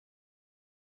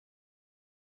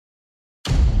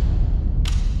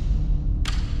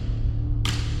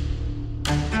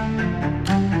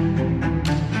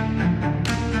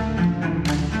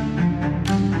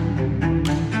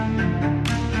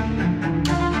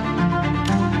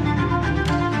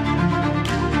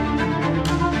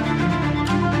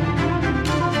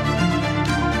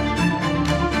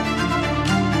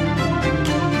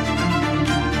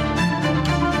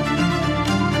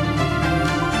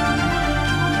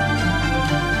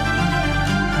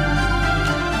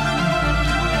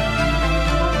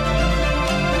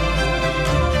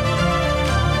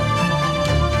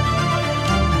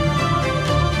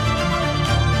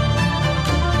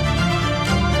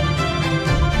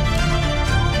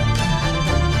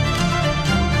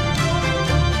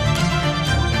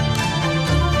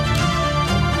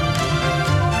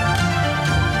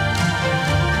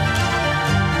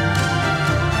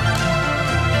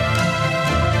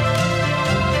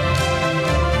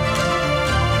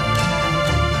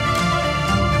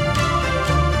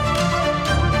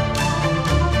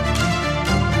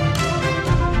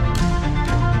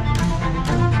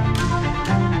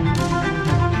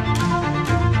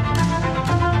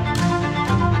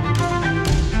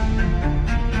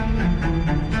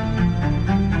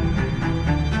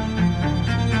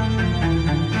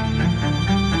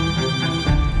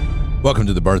Welcome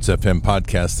to the Bards FM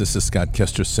podcast. This is Scott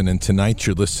Kesterson, and tonight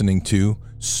you're listening to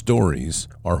Stories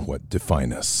Are What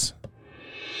Define Us.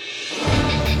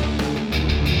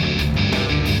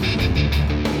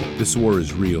 This war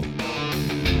is real.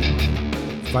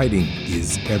 Fighting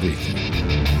is everything.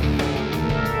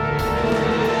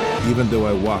 Even though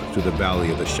I walk through the valley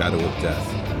of the shadow of death,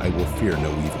 I will fear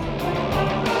no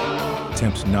evil.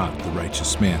 Tempt not the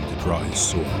righteous man to draw his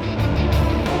sword.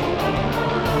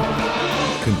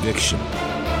 Conviction,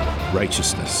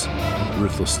 righteousness,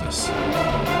 ruthlessness.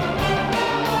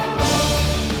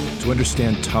 To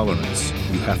understand tolerance,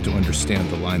 you have to understand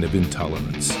the line of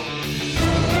intolerance.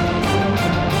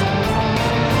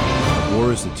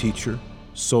 War is the teacher,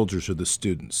 soldiers are the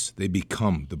students. They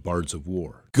become the bards of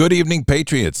war. Good evening,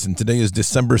 Patriots, and today is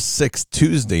December 6th,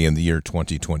 Tuesday in the year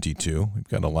 2022. We've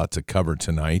got a lot to cover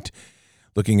tonight.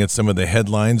 Looking at some of the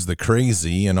headlines, the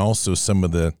crazy, and also some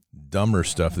of the dumber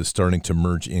stuff that's starting to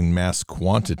merge in mass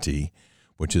quantity,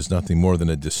 which is nothing more than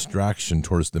a distraction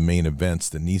towards the main events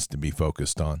that needs to be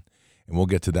focused on. And we'll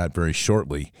get to that very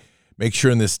shortly. Make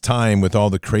sure in this time, with all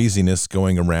the craziness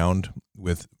going around,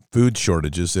 with food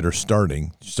shortages that are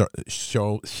starting,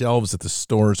 shelves at the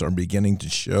stores are beginning to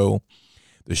show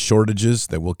the shortages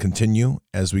that will continue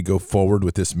as we go forward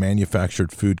with this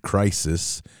manufactured food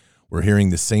crisis. We're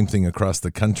hearing the same thing across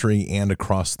the country and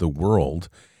across the world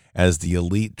as the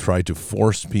elite try to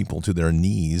force people to their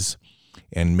knees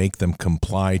and make them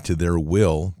comply to their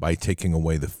will by taking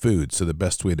away the food. So the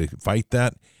best way to fight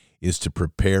that is to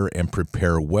prepare and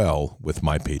prepare well with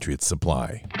My Patriot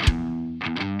Supply.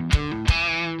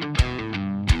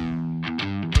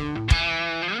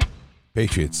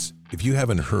 Patriots, if you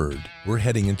haven't heard, we're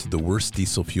heading into the worst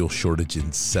diesel fuel shortage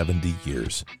in 70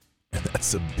 years. And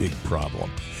that's a big problem,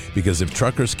 because if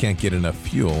truckers can't get enough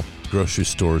fuel, grocery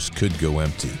stores could go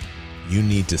empty. You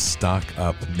need to stock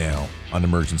up now on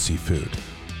emergency food.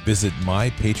 Visit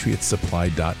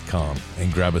MyPatriotSupply.com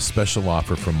and grab a special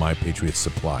offer from My Patriot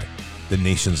Supply, the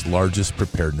nation's largest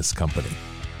preparedness company.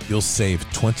 You'll save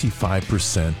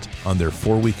 25% on their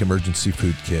 4-week emergency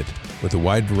food kit with a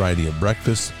wide variety of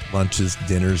breakfasts, lunches,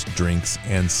 dinners, drinks,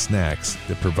 and snacks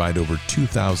that provide over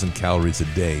 2,000 calories a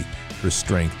day for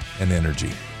strength and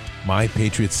energy. My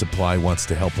Patriot Supply wants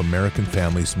to help American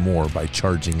families more by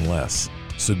charging less.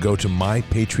 So go to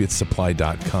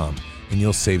MyPatriotSupply.com and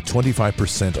you'll save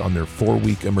 25% on their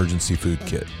 4-week emergency food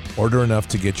kit. Order enough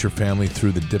to get your family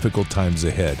through the difficult times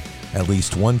ahead. At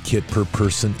least one kit per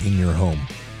person in your home.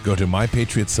 Go to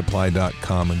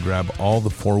MyPatriotSupply.com and grab all the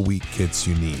 4-week kits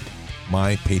you need.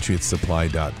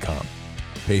 MyPatriotSupply.com.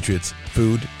 Patriots,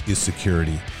 food is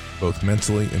security, both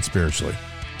mentally and spiritually.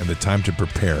 And the time to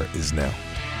prepare is now.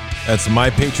 That's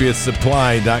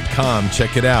MyPatriotSupply.com.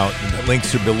 Check it out. The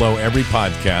links are below every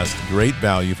podcast. Great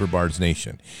value for Bards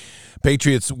Nation.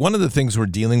 Patriots, one of the things we're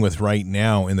dealing with right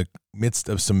now in the midst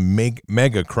of some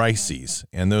mega crises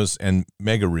and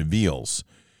mega reveals.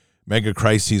 Mega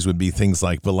crises would be things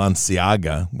like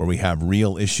Balenciaga, where we have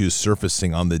real issues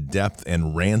surfacing on the depth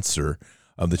and rancor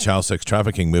of the child sex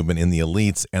trafficking movement in the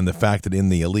elites, and the fact that in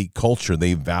the elite culture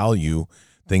they value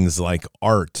things like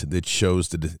art that shows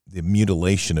the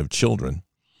mutilation of children.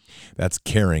 That's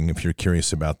Kering, if you're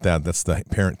curious about that. That's the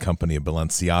parent company of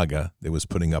Balenciaga that was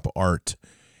putting up art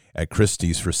at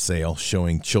Christie's for sale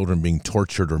showing children being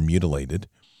tortured or mutilated.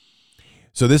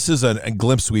 So this is a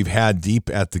glimpse we've had deep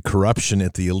at the corruption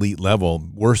at the elite level.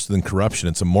 Worse than corruption,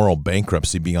 it's a moral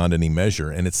bankruptcy beyond any measure,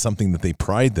 and it's something that they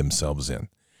pride themselves in.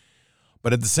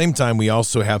 But at the same time, we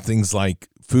also have things like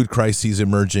food crises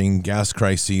emerging, gas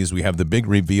crises. We have the big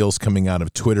reveals coming out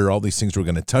of Twitter, all these things we're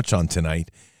going to touch on tonight.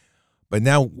 But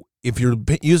now, if you're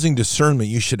using discernment,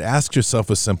 you should ask yourself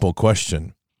a simple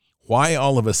question. Why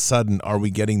all of a sudden are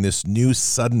we getting this new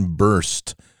sudden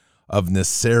burst of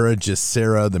NESARA,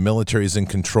 GESARA, the military's in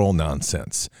control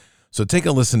nonsense? So take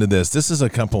a listen to this. This is a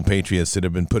couple patriots that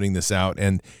have been putting this out,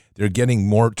 and they're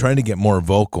trying to get more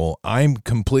vocal. I'm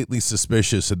completely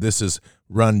suspicious that this is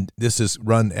run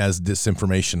as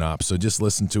disinformation ops. So just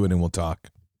listen to it and we'll talk.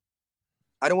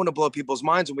 I don't want to blow people's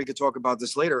minds, and we could talk about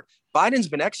this later. Biden's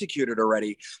been executed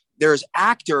already. There's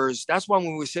actors. That's why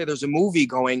when we say there's a movie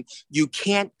going, you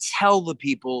can't tell the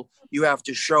people, you have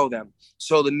to show them.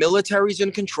 So the military's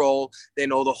in control. They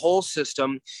know the whole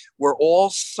system. We're all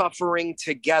suffering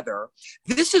together.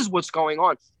 This is what's going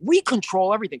on. We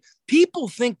control everything. People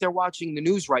think they're watching the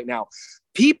news right now.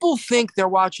 People think they're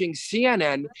watching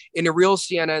CNN in a real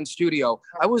CNN studio.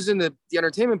 I was in the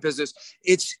entertainment business.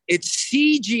 It's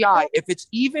CGI. If it's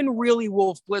even really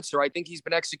Wolf Blitzer, I think he's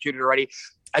been executed already.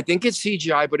 I think it's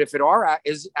CGI, but if it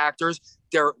is actors,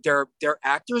 they're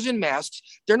actors in masks.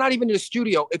 They're not even in the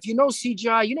studio. If you know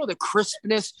CGI, you know the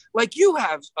crispness, like you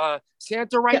have,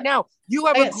 Santa, right now. You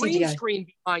have a green screen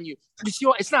behind you.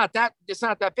 It's not that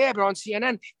bad, but on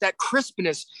CNN, that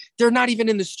crispness, they're not even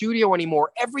in the studio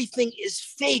anymore. Everything is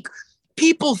fake.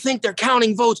 People think they're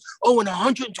counting votes. Oh, and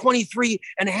 123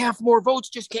 and a half more votes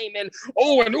just came in.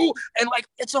 And like,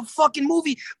 it's a fucking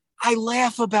movie. I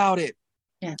laugh about it.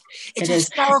 Yeah, it's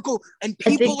hysterical, and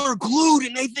people are glued,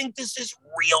 and they think this is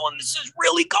real and this is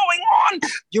really going on.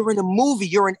 You're in a movie.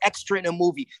 You're an extra in a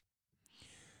movie.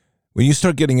 When you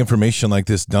start getting information like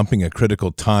this dumping at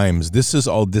critical times, this is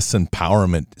all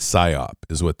disempowerment psyop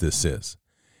is what this is.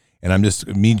 And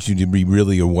it means you to be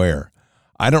really aware.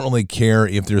 I don't really care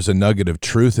if there's a nugget of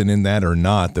truth in that or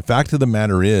not. The fact of the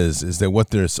matter is that what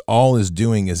this all is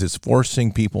doing is it's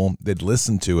forcing people that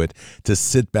listen to it to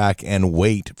sit back and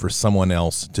wait for someone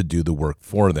else to do the work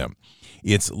for them.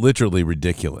 It's literally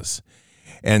ridiculous.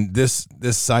 And this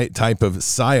type of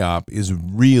psyop is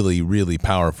really, really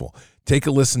powerful. Take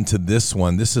a listen to this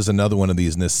one. This is another one of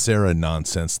these NESARA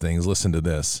nonsense things. Listen to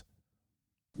this.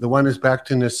 The one is back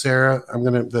to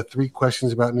NESARA. The 3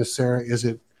 questions about NESARA.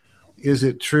 Is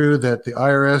it true that the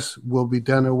IRS will be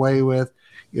done away with?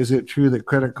 Is it true that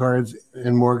credit cards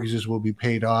and mortgages will be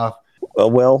paid off?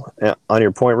 Well, on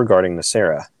your point regarding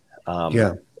NESARA,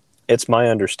 it's my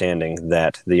understanding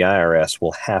that the IRS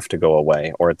will have to go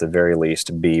away, or at the very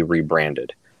least be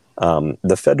rebranded.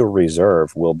 The Federal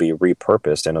Reserve will be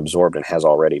repurposed and absorbed, and has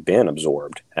already been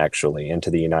absorbed, actually,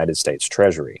 into the United States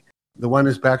Treasury. The one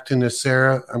is back to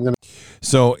NESARA.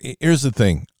 So here's the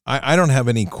thing. I don't have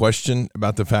any question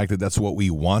about the fact that that's what we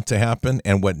want to happen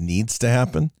and what needs to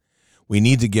happen. We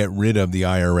need to get rid of the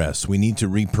IRS. We need to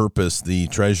repurpose the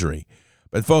Treasury.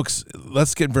 But folks,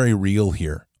 let's get very real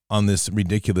here on this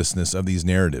ridiculousness of these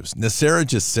narratives. NESARA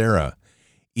GESARA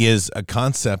is a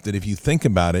concept that if you think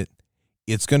about it,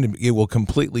 it will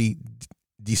completely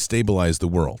destabilize the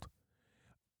world.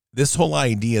 This whole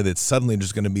idea that suddenly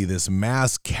there's going to be this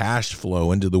mass cash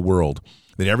flow into the world,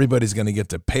 that everybody's going to get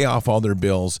to pay off all their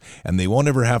bills and they won't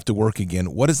ever have to work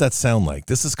again. What does that sound like?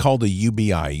 This is called a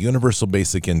UBI, Universal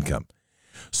Basic Income.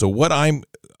 So what I'm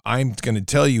going to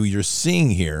tell you you're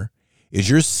seeing here is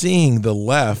you're seeing the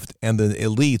left and the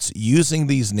elites using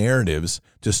these narratives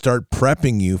to start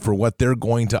prepping you for what they're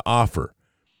going to offer.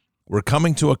 We're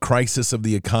coming to a crisis of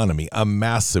the economy, a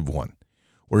massive one.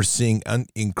 We're seeing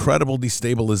incredible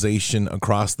destabilization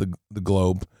across the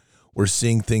globe. We're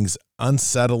seeing things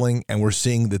unsettling, and we're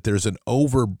seeing that there's an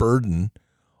overburden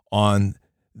on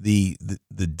the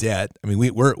debt. I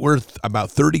mean, we're about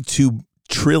 $32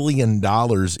 trillion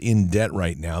in debt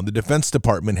right now. The Defense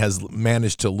Department has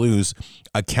managed to lose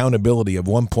accountability of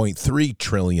 $1.3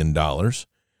 trillion.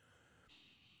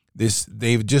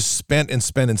 They've just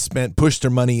spent, pushed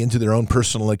their money into their own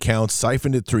personal accounts,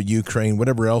 siphoned it through Ukraine,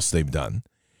 whatever else they've done.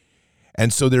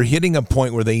 And so they're hitting a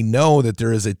point where they know that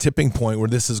there is a tipping point where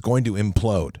this is going to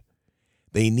implode.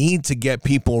 They need to get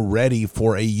people ready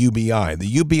for a UBI. The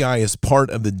UBI is part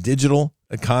of the digital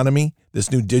economy,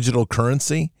 this new digital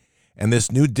currency. And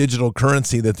this new digital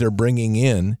currency that they're bringing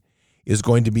in is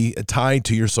going to be tied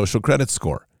to your social credit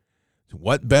score.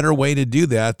 What better way to do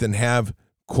that than have,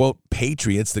 quote,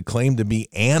 patriots that claim to be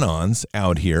anons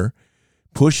out here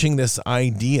pushing this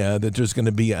idea that there's going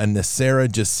to be a NESARA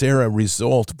GESARA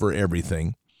result for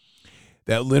everything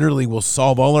that literally will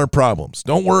solve all our problems.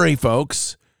 Don't worry,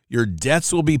 folks. Your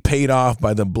debts will be paid off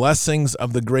by the blessings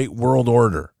of the great world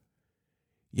order.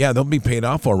 Yeah, they'll be paid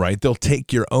off all right. They'll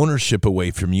take your ownership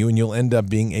away from you, and you'll end up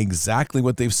being exactly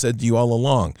what they've said to you all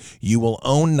along. You will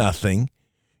own nothing.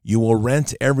 You will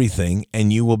rent everything,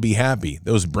 and you will be happy.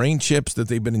 Those brain chips that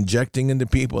they've been injecting into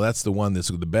people, that's the one that's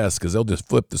the best, because they'll just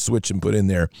flip the switch and put in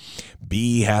there,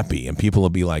 be happy. And people will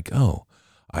be like, oh,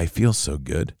 I feel so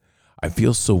good. I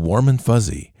feel so warm and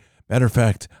fuzzy. Matter of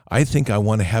fact, I think I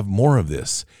want to have more of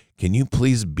this. Can you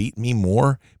please beat me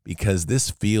more? Because this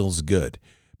feels good.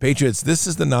 Patriots, this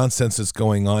is the nonsense that's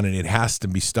going on, and it has to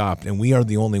be stopped. And we are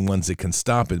the only ones that can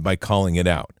stop it by calling it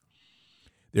out.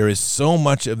 There is so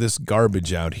much of this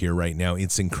garbage out here right now.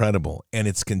 It's incredible. And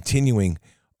it's continuing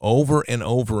over and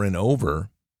over and over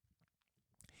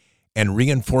and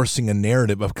reinforcing a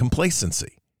narrative of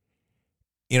complacency.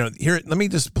 You know, here, let me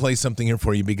just play something here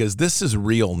for you, because this is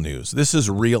real news. This is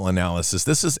real analysis.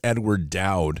 This is Edward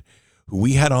Dowd, who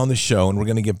we had on the show, and we're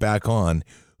going to get back on,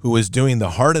 who is doing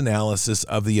the hard analysis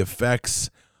of the effects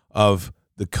of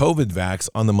the COVID vax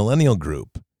on the millennial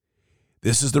group.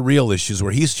 This is the real issues,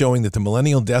 where he's showing that the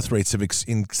millennial death rates have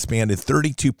expanded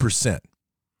 32%.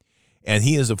 And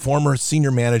he is a former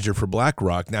senior manager for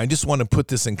BlackRock. Now, I just want to put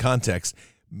this in context.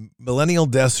 Millennial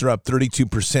deaths are up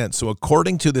 32%. So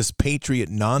according to this patriot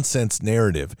nonsense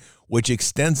narrative, which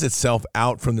extends itself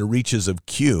out from the reaches of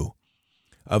Q,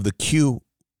 of the Q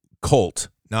cult,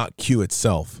 not Q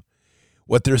itself,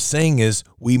 what they're saying is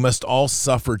we must all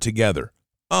suffer together.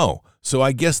 Oh, so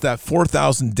I guess that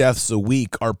 4,000 deaths a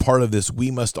week are part of this we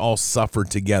must all suffer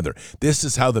together. This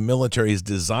is how the military has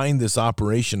designed this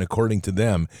operation, according to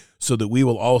them, so that we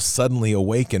will all suddenly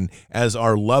awaken as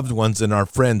our loved ones and our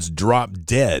friends drop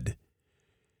dead.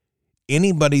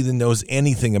 Anybody that knows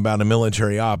anything about a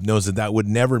military op knows that that would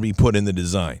never be put in the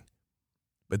design.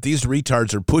 But these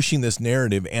retards are pushing this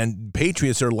narrative, and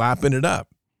patriots are lapping it up.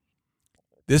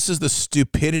 This is the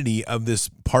stupidity of this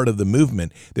part of the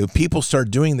movement, that people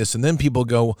start doing this, and then people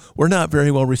go, we're not very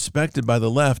well respected by the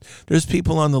left. There's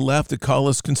people on the left that call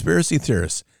us conspiracy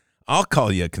theorists. I'll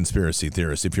call you a conspiracy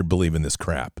theorist if you're believing this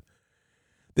crap.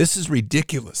 This is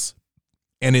ridiculous,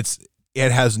 and it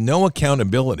has no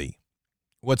accountability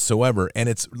whatsoever, and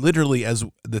it's literally, as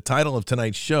the title of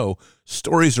tonight's show,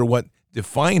 stories are what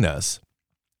define us.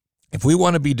 If we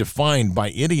want to be defined by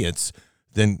idiots,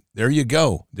 then there you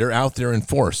go. They're out there in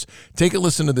force. Take a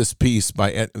listen to this piece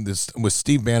with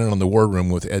Steve Bannon on the War Room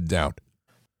with Ed Dowd.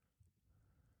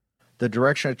 The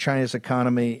direction of China's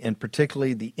economy, and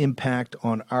particularly the impact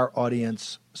on our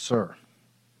audience, sir.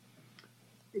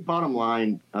 Bottom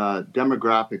line,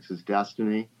 demographics is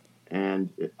destiny, and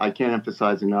I can't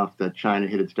emphasize enough that China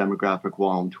hit its demographic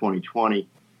wall in 2020,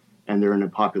 and they're in a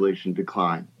population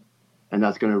decline. And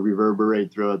that's going to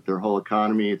reverberate throughout their whole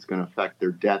economy. It's going to affect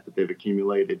their debt that they've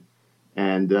accumulated.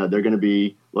 And they're going to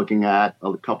be looking at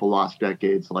a couple lost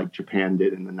decades like Japan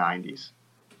did in the 90s.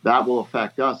 That will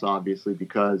affect us, obviously,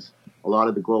 because a lot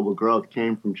of the global growth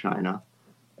came from China.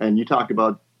 And you talked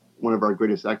about one of our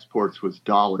greatest exports was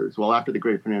dollars. Well, after the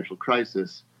great financial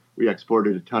crisis, we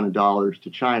exported a ton of dollars to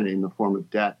China in the form of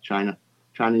debt.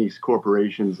 Chinese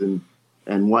corporations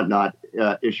and whatnot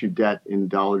issued debt in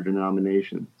dollar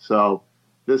denomination. So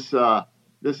this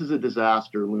is a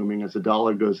disaster looming. As the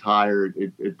dollar goes higher,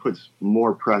 it puts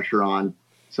more pressure on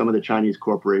some of the Chinese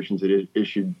corporations that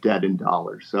issued debt in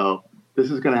dollars. So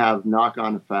this is going to have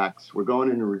knock-on effects. We're going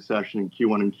into recession in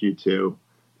Q1 and Q2.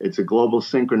 It's a global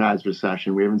synchronized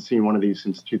recession. We haven't seen one of these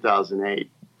since 2008.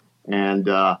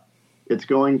 And it's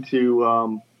going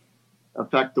to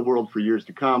affect the world for years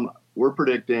to come. We're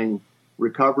predicting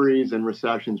recoveries and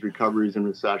recessions,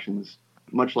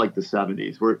 much like the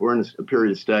 70s. We're in a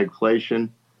period of stagflation.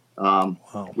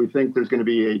 We think there's going to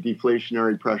be a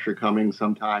deflationary pressure coming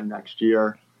sometime next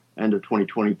year, end of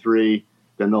 2023.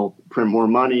 Then they'll print more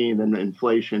money, then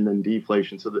inflation, then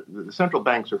deflation. So the central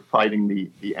banks are fighting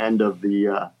the end of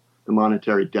the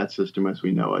monetary debt system as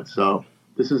we know it. So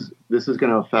this is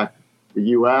going to affect the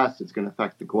U.S. It's going to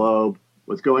affect the globe.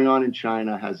 What's going on in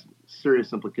China has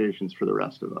serious implications for the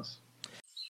rest of us.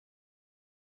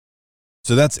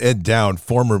 So that's Ed Dowd,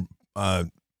 former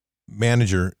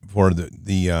manager for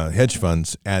the hedge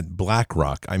funds at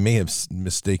BlackRock. I may have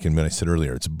mistaken when I said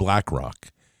earlier, it's BlackRock.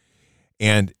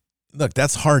 And look,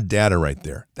 that's hard data right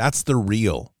there. That's the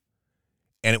real.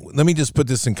 And let me just put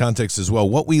this in context as well.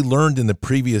 What we learned in the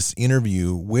previous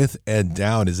interview with Ed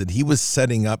Dowd is that he was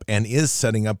setting up and is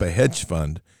setting up a hedge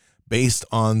fund based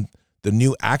on the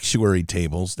new actuary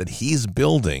tables that he's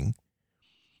building.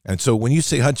 And so when you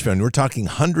say hedge fund, we're talking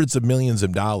hundreds of millions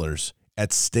of dollars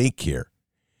at stake here.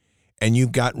 And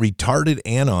you've got retarded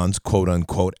anons, quote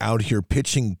unquote, out here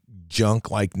pitching junk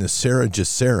like NESARA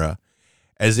GESARA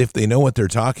as if they know what they're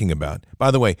talking about. By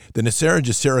the way, the NESARA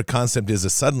GESARA concept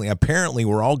is apparently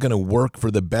we're all going to work for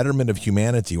the betterment of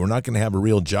humanity. We're not going to have a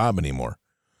real job anymore.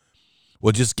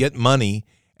 We'll just get money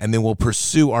and then we'll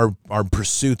pursue our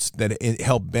pursuits that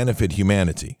help benefit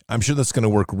humanity. I'm sure that's going to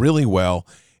work really well.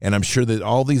 And I'm sure that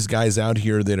all these guys out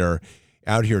here, the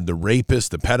rapists,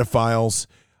 the pedophiles,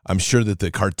 I'm sure that the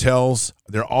cartels,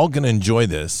 they're all going to enjoy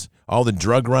this. All the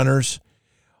drug runners,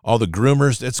 all the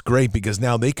groomers, that's great because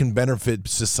now they can benefit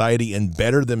society and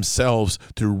better themselves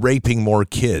through raping more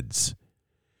kids.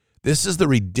 This is the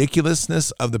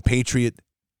ridiculousness of the Patriot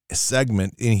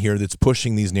segment in here that's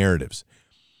pushing these narratives.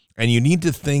 And you need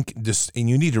to think, and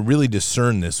you need to really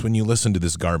discern this when you listen to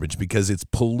this garbage because it's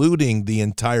polluting the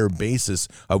entire basis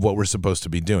of what we're supposed to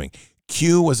be doing.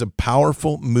 Q was a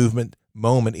powerful moment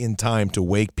in time to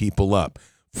wake people up.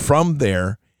 From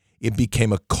there, it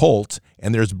became a cult,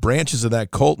 and there's branches of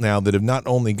that cult now that have not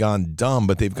only gone dumb,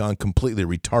 but they've gone completely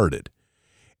retarded.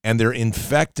 And they're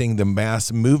infecting the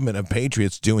mass movement of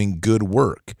patriots doing good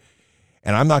work.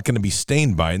 And I'm not going to be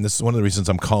stained by it, and this is one of the reasons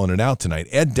I'm calling it out tonight.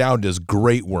 Ed Dowd does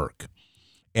great work,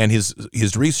 and his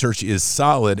research is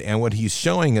solid, and what he's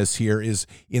showing us here is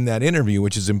in that interview,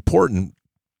 which is important,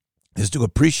 is to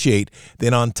appreciate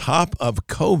that on top of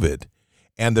COVID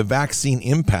and the vaccine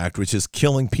impact, which is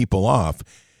killing people off,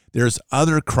 there's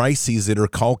other crises that are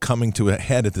all coming to a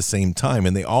head at the same time,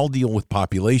 and they all deal with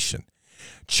population.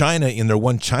 China, in their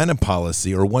one China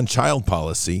policy or one child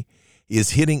policy,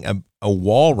 is hitting a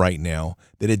wall right now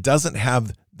that it doesn't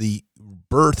have the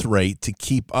birth rate to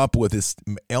keep up with its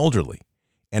elderly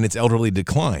and its elderly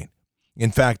decline.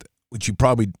 In fact, which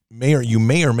you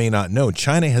may or may not know,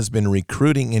 China has been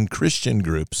recruiting in Christian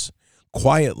groups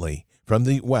quietly from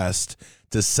the West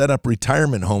to set up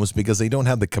retirement homes because they don't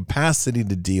have the capacity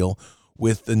to deal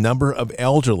with the number of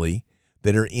elderly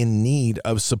that are in need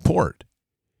of support.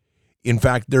 In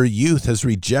fact, their youth has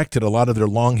rejected a lot of their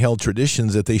long-held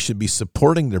traditions that they should be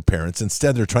supporting their parents.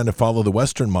 Instead, they're trying to follow the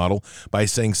Western model by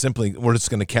saying simply, we're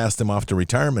just going to cast them off to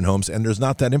retirement homes, and there's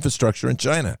not that infrastructure in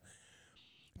China.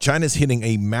 China's hitting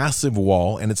a massive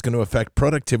wall, and it's going to affect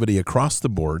productivity across the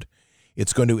board.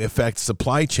 It's going to affect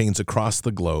supply chains across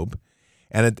the globe.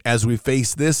 And as we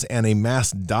face this and a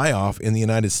mass die-off in the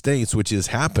United States, which is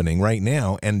happening right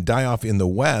now, and die-off in the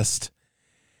West,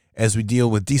 as we deal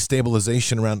with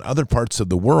destabilization around other parts of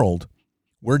the world,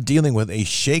 we're dealing with a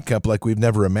shakeup like we've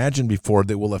never imagined before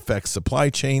that will affect supply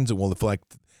chains. It will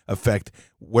affect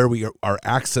where we are, our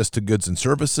access to goods and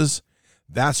services.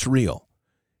 That's real.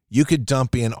 You could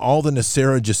dump in all the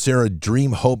NESARA, GESARA,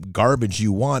 dream, hope garbage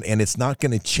you want, and it's not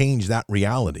going to change that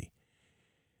reality.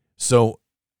 So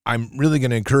I'm really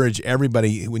going to encourage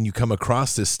everybody, when you come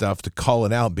across this stuff, to call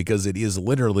it out, because it is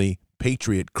literally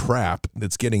patriot crap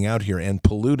that's getting out here and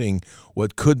polluting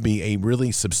what could be a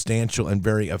really substantial and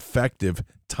very effective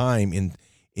time in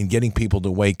getting people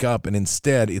to wake up. And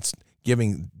instead, it's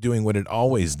doing what it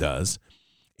always does.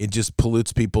 It just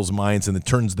pollutes people's minds and it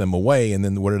turns them away. And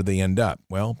then where do they end up?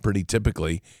 Well, pretty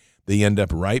typically, they end up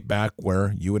right back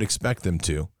where you would expect them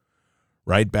to.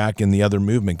 Right back in the other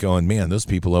movement going, man, those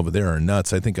people over there are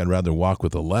nuts. I think I'd rather walk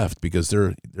with the left because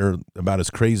they're about as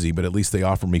crazy, but at least they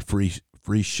offer me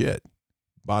free shit.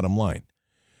 Bottom line.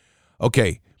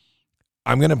 Okay,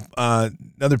 I'm going to,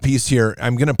 another piece here.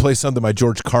 I'm going to play something by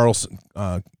George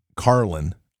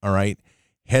Carlin, all right?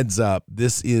 Heads up,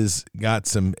 this is got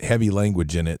some heavy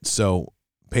language in it, so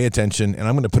pay attention. And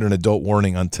I'm going to put an adult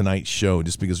warning on tonight's show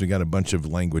just because we got a bunch of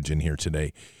language in here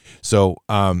today. So,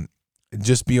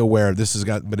 just be aware,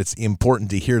 but it's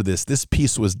important to hear this. This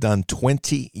piece was done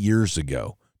 20 years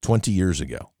ago. 20 years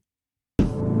ago.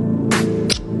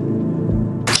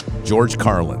 George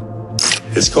Carlin.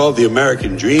 It's called the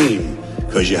American Dream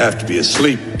because you have to be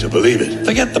asleep to believe it.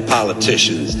 Forget the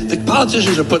politicians. The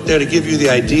politicians are put there to give you the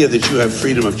idea that you have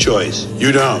freedom of choice.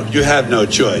 You don't. You have no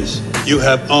choice. You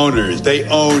have owners. They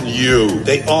own you.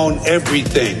 They own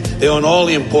everything. They own all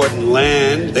the important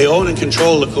land. They own and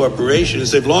control the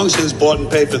corporations. They've long since bought and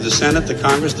paid for the Senate, the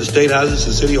Congress, the state houses,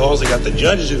 the city halls. They got the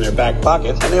judges in their back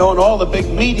pockets. And they own all the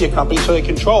big media companies, so they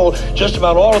control just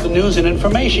about all of the news and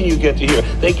information you get to hear.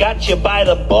 They got you by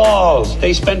the balls.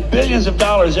 They spend billions of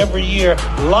dollars every year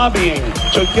lobbying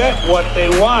to get what they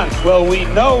want. Well, we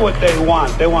know what they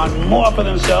want. They want more for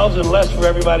themselves and less for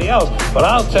everybody else. But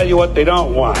I'll tell you what they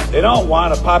don't want. They don't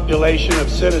want a population of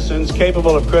citizens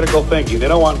capable of critical thinking. They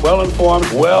don't want well-informed,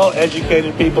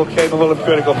 well-educated people capable of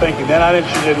critical thinking. They're not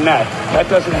interested in that. That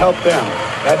doesn't help them.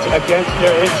 That's against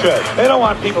their interest. They don't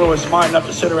want people who are smart enough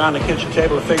to sit around the kitchen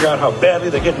table to figure out how badly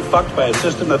they're getting fucked by a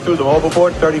system that threw them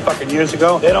overboard 30 fucking years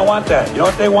ago. They don't want that. You know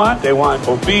what they want? They want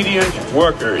obedient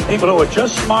workers. People who are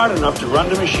just smart enough to run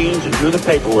the machines and do the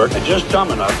paperwork and just dumb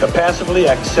enough to passively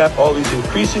accept all these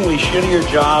increasingly shittier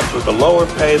jobs with the lower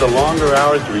pay, the longer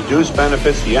hours, the reduced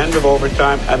benefits, the end of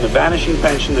overtime, and the vanishing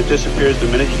pension that disappears the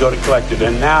minute you go to collect it.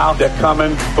 And now they're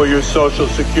coming for your Social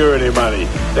Security money.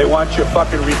 They want your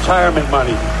fucking retirement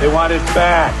money. They want it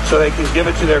back so they can give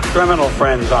it to their criminal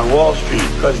friends on Wall Street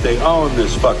because they own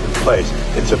this fucking place.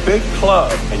 It's a big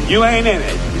club, and you ain't in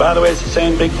it. By the way, it's the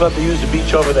same big club they use to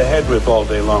beat you over the head with all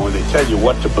day long when they tell you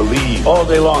what to believe. All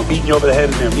day long, beating you over the head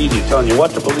in their media, telling you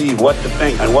what to believe, what to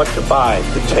think, and what to buy.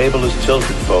 The table is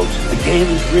tilted, folks. The game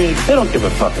is rigged. They don't give a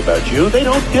fuck about you. They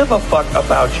don't give a fuck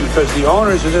about you because the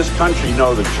owners of this country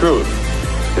know the truth.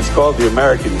 It's called the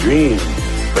American Dream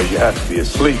because you have to be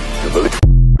asleep to believe.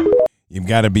 You've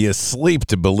got to be asleep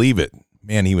to believe it.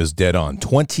 Man, he was dead on.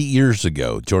 20 years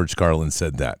ago, George Carlin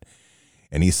said that.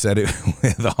 And he said it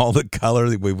with all the color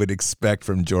that we would expect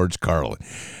from George Carlin.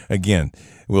 Again,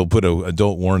 we'll put an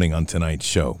adult warning on tonight's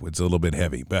show. It's a little bit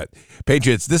heavy. But,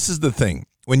 Patriots, this is the thing.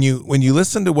 When you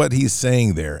listen to what he's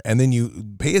saying there, and then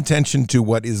you pay attention to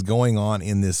what is going on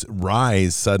in this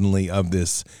rise suddenly of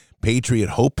this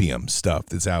patriot hopium stuff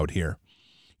that's out here,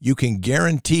 you can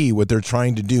guarantee what they're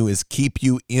trying to do is keep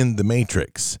you in the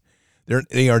matrix.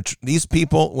 These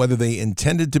people, whether they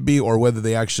intended to be or whether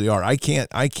they actually are, I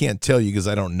can't tell you because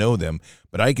I don't know them,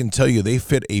 but I can tell you they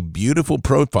fit a beautiful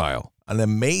profile, an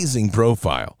amazing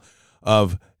profile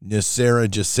of NESARA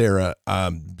GESARA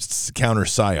counter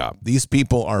PSYOP. These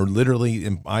people are literally,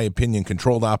 in my opinion,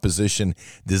 controlled opposition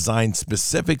designed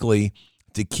specifically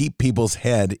to keep people's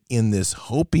head in this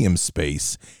hopium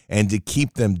space and to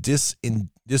keep them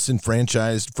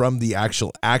disenfranchised from the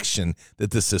actual action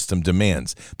that the system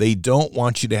demands. They don't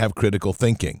want you to have critical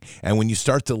thinking. And when you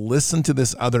start to listen to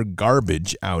this other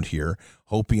garbage out here,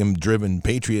 hopium-driven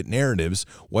patriot narratives,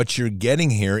 what you're getting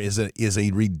here is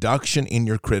a reduction in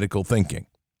your critical thinking.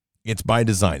 It's by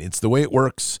design. It's the way it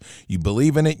works. You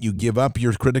believe in it, you give up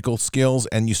your critical skills,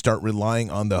 and you start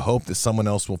relying on the hope that someone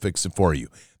else will fix it for you.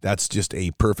 That's just a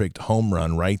perfect home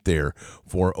run right there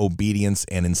for obedience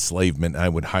and enslavement. I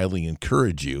would highly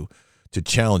encourage you to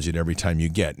challenge it every time you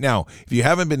get. Now, if you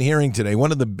haven't been hearing today,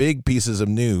 one of the big pieces of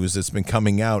news that's been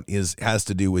coming out has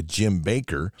to do with Jim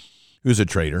Bakker, who's a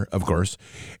traitor, of course,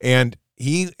 and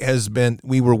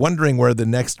we were wondering where the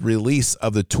next release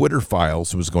of the Twitter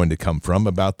files was going to come from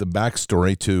about the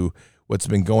backstory to what's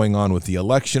been going on with the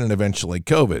election and eventually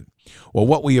COVID. Well,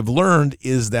 what we have learned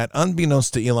is that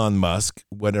unbeknownst to Elon Musk,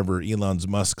 whatever Elon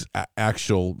Musk's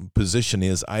actual position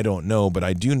is, I don't know, but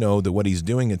I do know that what he's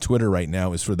doing at Twitter right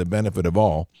now is for the benefit of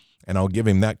all, and I'll give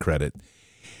him that credit.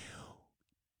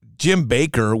 Jim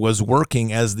Bakker was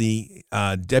working as the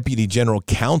deputy general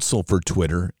counsel for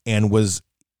Twitter and was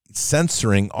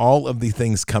censoring all of the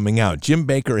things coming out. Jim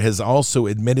Bakker has also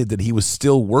admitted that he was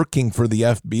still working for the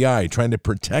FBI, trying to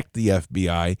protect the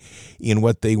FBI in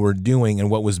what they were doing and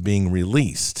what was being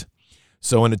released.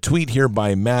 So in a tweet here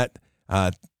by Matt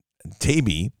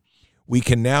Taibbi, we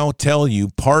can now tell you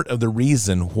part of the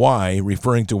reason why,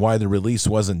 referring to why the release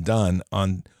wasn't done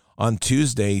on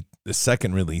Tuesday, the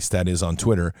second release, that is on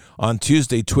Twitter. On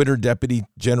Tuesday, Twitter Deputy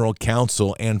General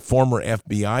Counsel and former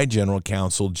FBI General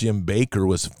Counsel Jim Bakker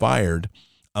was fired.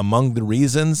 Among the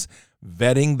reasons,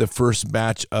 vetting the first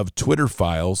batch of Twitter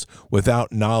files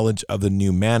without knowledge of the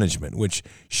new management, which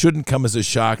shouldn't come as a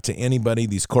shock to anybody.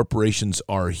 These corporations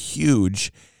are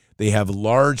huge. They have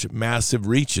large, massive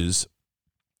reaches.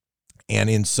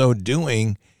 And in so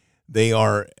doing,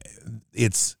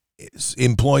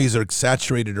 employees are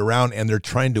saturated around, and they're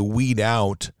trying to weed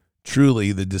out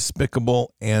truly the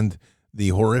despicable and the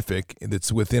horrific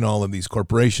that's within all of these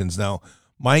corporations. Now,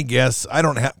 my guess, I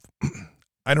don't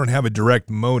have a direct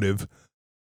motive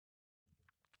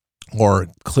or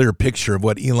clear picture of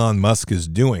what Elon Musk is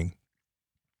doing.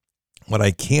 What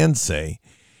I can say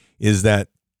is that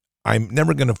I'm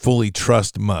never going to fully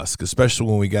trust Musk, especially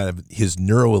when we got his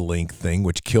Neuralink thing,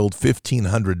 which killed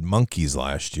 1,500 monkeys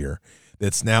last year.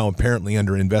 That's now apparently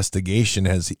under investigation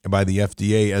by the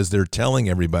FDA as they're telling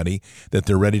everybody that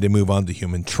they're ready to move on to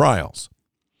human trials.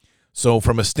 So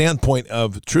from a standpoint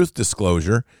of truth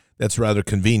disclosure, that's rather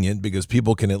convenient because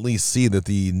people can at least see that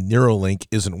the Neuralink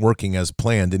isn't working as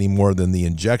planned any more than the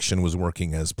injection was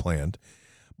working as planned.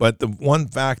 But the one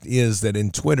fact is that in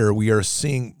Twitter, we are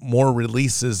seeing more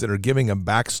releases that are giving a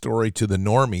backstory to the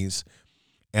normies,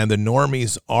 and the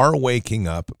normies are waking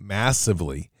up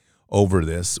massively over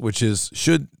this, which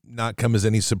should not come as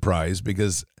any surprise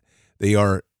because they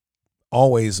are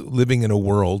always living in a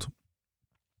world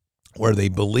where they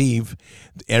believe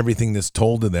everything that's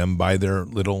told to them by their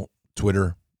little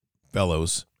Twitter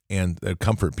fellows and their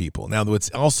comfort people. Now, what's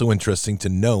also interesting to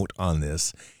note on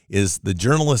this is the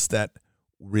journalist that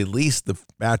released the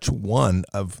batch one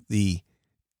of the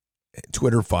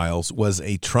Twitter files was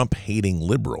a Trump-hating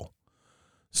liberal.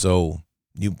 So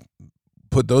you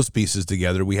put those pieces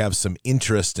together, we have some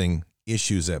interesting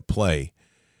issues at play.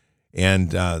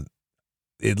 And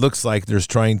it looks like there's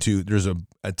an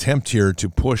attempt here to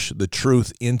push the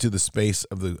truth into the space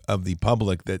of the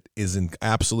public that is in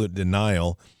absolute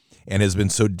denial and has been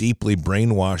so deeply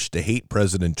brainwashed to hate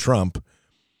President Trump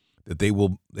that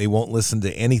they won't listen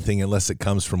to anything unless it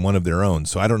comes from one of their own.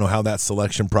 So I don't know how that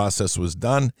selection process was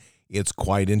done. It's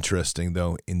quite interesting,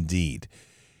 though, indeed.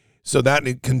 So that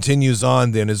it continues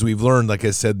on then, as we've learned, like I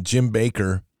said, Jim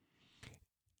Bakker,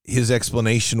 his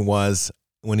explanation was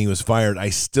when he was fired, I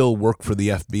still work for the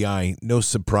FBI. No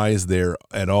surprise there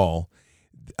at all.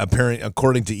 Apparently,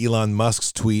 according to Elon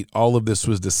Musk's tweet, all of this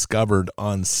was discovered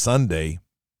on Sunday.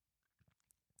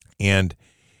 And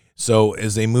so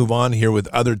as they move on here with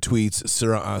other tweets,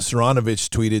 Saranovich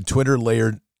tweeted, Twitter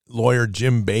lawyer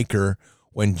Jim Bakker,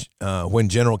 when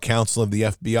general counsel of the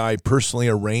FBI personally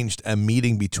arranged a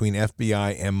meeting between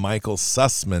FBI and Michael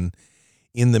Sussman.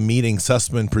 In the meeting,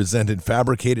 Sussman presented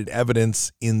fabricated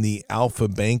evidence in the Alpha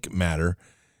Bank matter,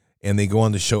 and they go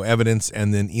on to show evidence,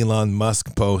 and then Elon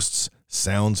Musk posts,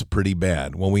 sounds pretty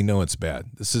bad. Well, we know it's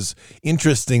bad. This is,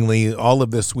 interestingly, all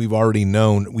of this we've already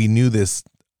known. We knew this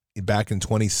back in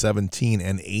 2017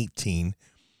 and 18,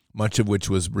 much of which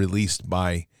was released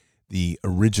by the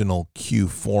original Q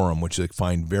Forum, which I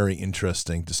find very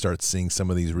interesting to start seeing some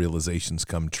of these realizations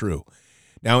come true.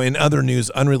 Now, in other news,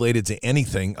 unrelated to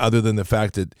anything other than the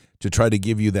fact that to try to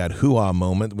give you that hoo-ah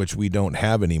moment, which we don't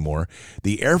have anymore,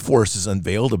 the Air Force has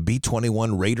unveiled a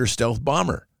B-21 Raider stealth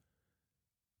bomber.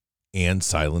 And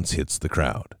silence hits the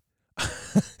crowd.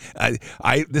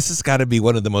 This has got to be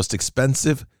one of the most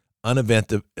expensive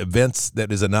events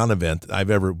that is a non-event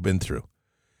I've ever been through.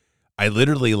 I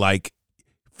literally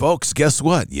folks, guess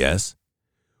what? Yes.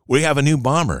 We have a new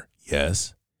bomber.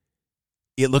 Yes.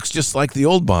 It looks just like the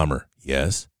old bomber.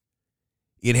 Yes.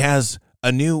 It has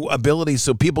a new ability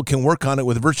so people can work on it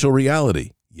with virtual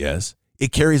reality. Yes.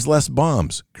 It carries less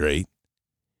bombs. Great.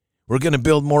 We're going to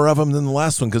build more of them than the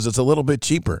last one because it's a little bit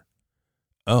cheaper.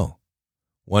 Oh,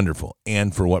 wonderful.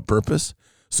 And for what purpose?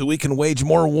 So we can wage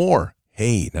more war.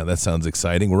 Hey, now that sounds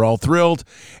exciting. We're all thrilled,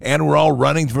 and we're all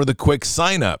running for the quick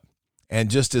sign-up.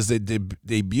 And just as it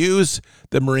debuts,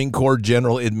 the Marine Corps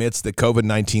general admits the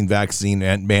COVID-19 vaccine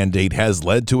mandate has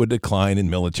led to a decline in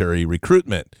military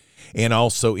recruitment and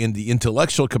also in the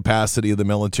intellectual capacity of the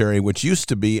military, which used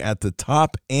to be at the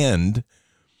top end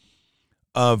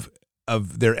of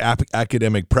their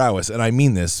academic prowess. And I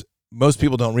mean this. Most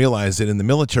people don't realize that in the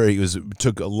military, it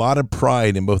took a lot of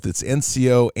pride in both its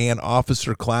NCO and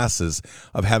officer classes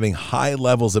of having high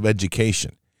levels of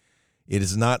education. It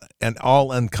is not at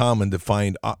all uncommon to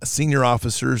find senior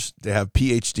officers to have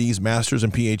PhDs, masters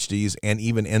and PhDs, and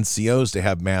even NCOs to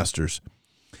have masters.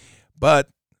 But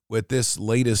with this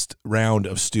latest round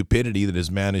of stupidity that has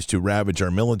managed to ravage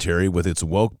our military with its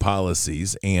woke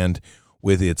policies and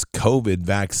with its COVID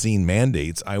vaccine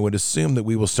mandates, I would assume that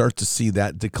we will start to see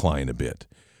that decline a bit.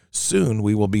 Soon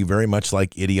we will be very much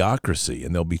like Idiocracy,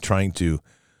 and they'll be trying to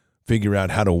figure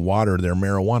out how to water their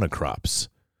marijuana crops,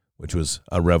 which was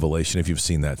a revelation. If you've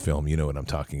seen that film, you know what I'm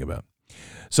talking about.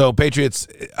 So, Patriots,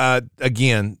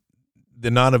 again,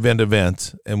 the non-event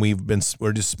event, and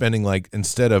we're just spending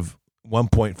instead of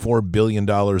 $1.4 billion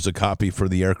a copy for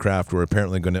the aircraft, we're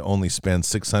apparently going to only spend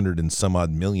 $600 and some odd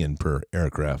million per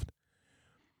aircraft.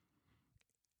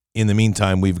 In the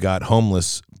meantime, we've got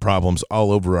homeless problems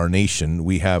all over our nation.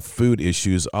 We have food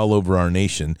issues all over our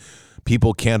nation.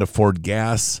 People can't afford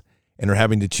gas and are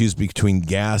having to choose between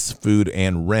gas, food,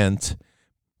 and rent.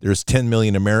 There's 10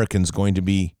 million Americans going to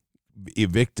be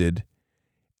evicted,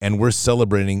 and we're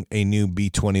celebrating a new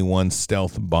B-21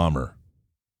 stealth bomber.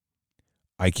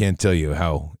 I can't tell you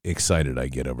how excited I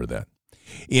get over that.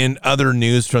 In other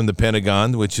news from the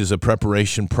Pentagon, which is a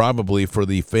preparation probably for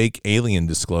the fake alien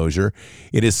disclosure,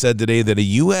 it is said today that a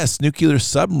U.S. nuclear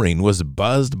submarine was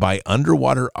buzzed by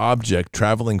underwater object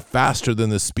traveling faster than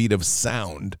the speed of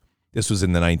sound. This was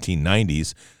in the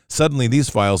 1990s. Suddenly, these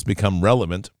files become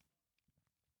relevant.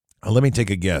 Let me take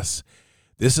a guess.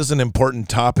 This is an important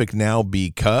topic now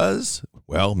because,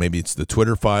 well, maybe it's the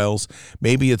Twitter files.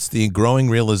 Maybe it's the growing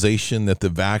realization that the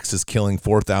vax is killing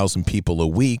 4,000 people a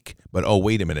week. But, oh,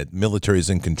 wait a minute. Military is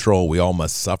in control. We all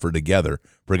must suffer together.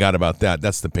 Forgot about that.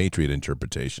 That's the Patriot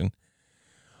interpretation.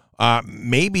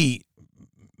 Maybe,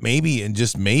 and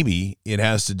just maybe, it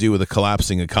has to do with a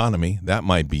collapsing economy. That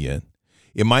might be it.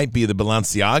 It might be the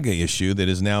Balenciaga issue that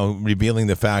is now revealing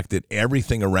the fact that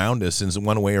everything around us in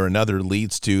one way or another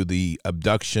leads to the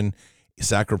abduction,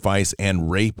 sacrifice,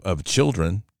 and rape of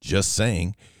children. Just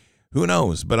saying. Who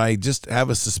knows? But I just have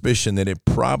a suspicion that it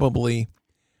probably,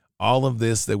 all of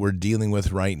this that we're dealing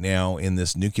with right now in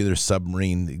this nuclear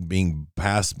submarine being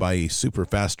passed by a super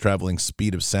fast traveling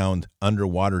speed of sound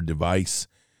underwater device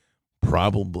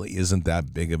probably isn't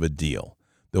that big of a deal.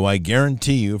 Though I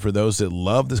guarantee you, for those that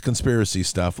love this conspiracy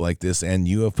stuff like this and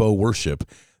UFO worship,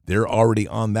 they're already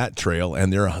on that trail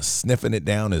and they're sniffing it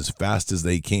down as fast as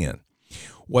they can.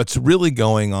 What's really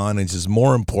going on, and is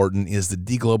more important, is the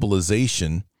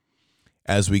deglobalization.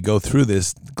 As we go through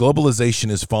this, globalization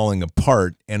is falling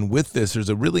apart. And with this, there's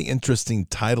a really interesting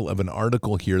title of an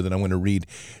article here that I'm going to read.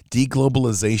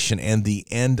 Deglobalization and the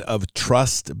End of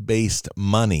Trust-Based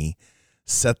Money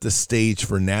Set the Stage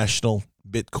for National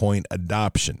Bitcoin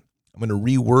Adoption. I'm going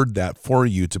to reword that for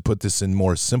you to put this in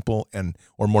more simple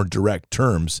or more direct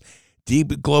terms.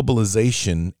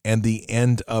 Deglobalization and the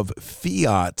end of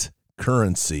fiat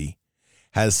currency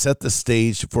has set the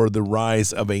stage for the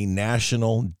rise of a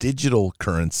national digital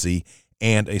currency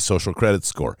and a social credit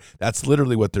score. That's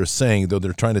literally what they're saying, though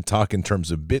they're trying to talk in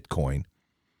terms of Bitcoin.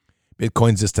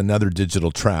 Bitcoin's just another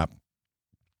digital trap.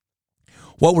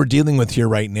 What we're dealing with here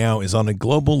right now is on a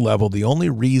global level, the only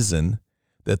reason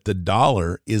that the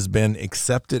dollar is been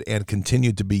accepted and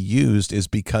continued to be used is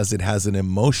because it has an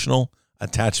emotional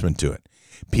attachment to it.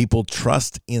 People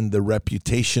trust in the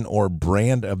reputation or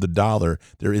brand of the dollar.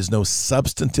 There is no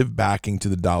substantive backing to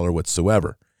the dollar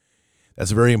whatsoever.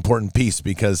 That's a very important piece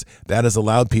because that has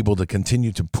allowed people to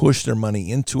continue to push their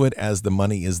money into it as the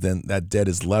money is then, that debt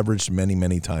is leveraged many,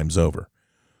 many times over.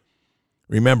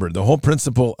 Remember, the whole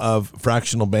principle of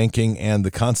fractional banking and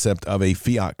the concept of a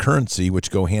fiat currency, which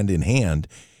go hand in hand,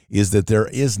 is that there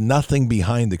is nothing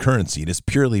behind the currency. It is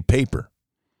purely paper.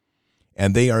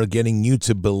 And they are getting you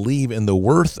to believe in the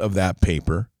worth of that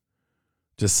paper,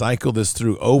 to cycle this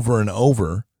through over and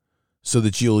over so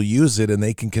that you'll use it and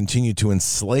they can continue to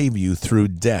enslave you through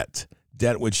debt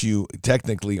which you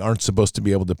technically aren't supposed to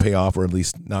be able to pay off, or at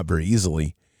least not very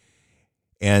easily.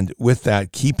 And with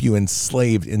that, keep you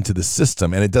enslaved into the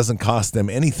system. And it doesn't cost them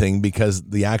anything because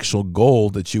the actual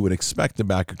gold that you would expect to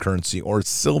back a currency or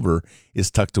silver is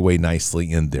tucked away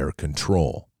nicely in their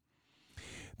control.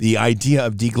 The idea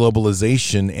of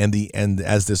deglobalization and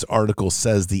as this article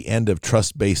says, the end of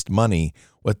trust-based money,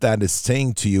 what that is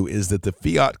saying to you is that the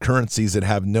fiat currencies that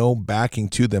have no backing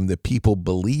to them that people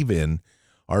believe in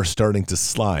are starting to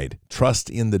slide. Trust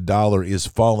in the dollar is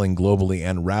falling globally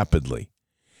and rapidly.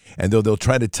 And though they'll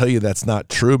try to tell you that's not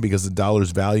true because the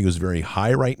dollar's value is very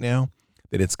high right now,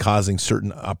 that it's causing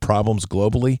certain problems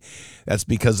globally, that's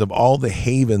because of all the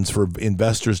havens for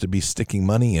investors to be sticking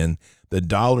money in. The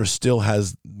dollar still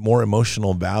has more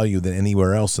emotional value than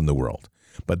anywhere else in the world.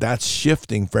 But that's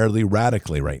shifting fairly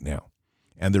radically right now.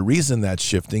 And the reason that's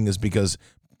shifting is because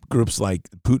groups like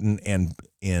Putin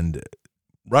and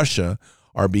Russia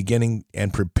are beginning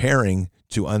and preparing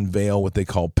to unveil what they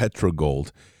call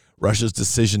petrogold. Russia's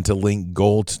decision to link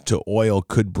gold to oil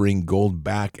could bring gold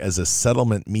back as a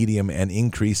settlement medium and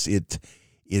increase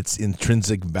its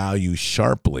intrinsic value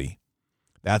sharply.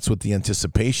 That's what the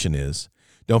anticipation is.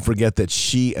 Don't forget that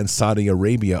Xi and Saudi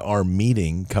Arabia are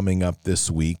meeting coming up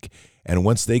this week. And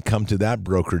once they come to that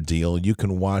broker deal, you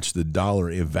can watch the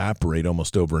dollar evaporate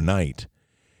almost overnight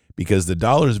because the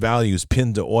dollar's value is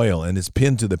pinned to oil and it's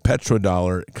pinned to the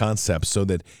petrodollar concept, so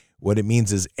that what it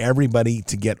means is everybody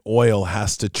to get oil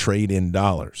has to trade in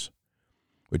dollars.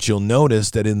 But you'll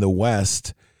notice that in the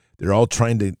West, they're all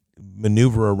trying to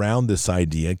maneuver around this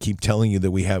idea, keep telling you that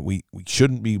we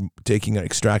shouldn't be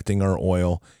extracting our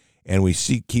oil, and we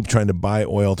keep trying to buy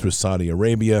oil through Saudi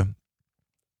Arabia.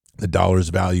 The dollar's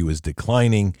value is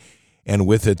declining, and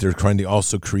with it, they're trying to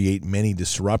also create many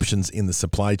disruptions in the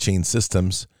supply chain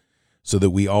systems so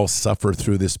that we all suffer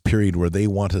through this period where they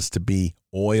want us to be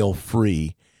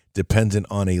oil-free, dependent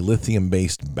on a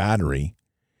lithium-based battery,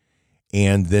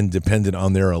 and then dependent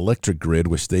on their electric grid,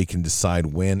 which they can decide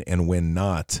when and when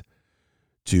not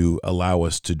to allow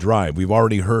us to drive. We've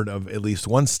already heard of at least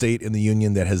one state in the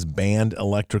union that has banned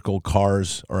electric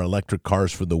cars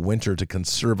for the winter to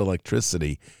conserve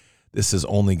electricity. This is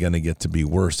only going to get to be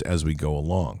worse as we go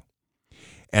along.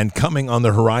 And coming on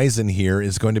the horizon here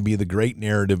is going to be the great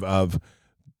narrative of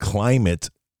climate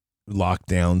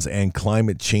lockdowns and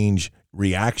climate change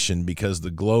reaction, because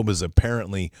the globe is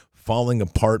apparently falling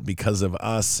apart because of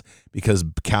us, because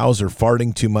cows are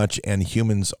farting too much and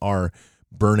humans are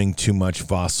burning too much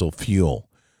fossil fuel,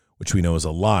 which we know is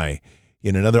a lie.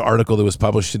 In another article that was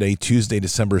published today, Tuesday,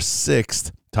 December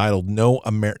 6th, titled No,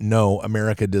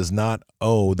 America Does Not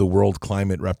Owe the World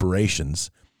Climate Reparations.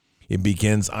 It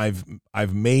begins,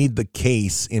 I've made the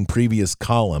case in previous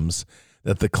columns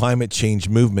that the climate change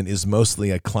movement is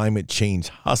mostly a climate change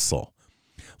hustle.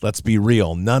 Let's be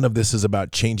real. None of this is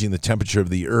about changing the temperature of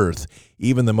the earth.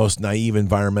 Even the most naive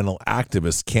environmental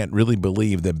activists can't really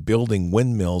believe that building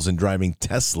windmills and driving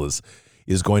Teslas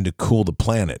is going to cool the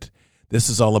planet. This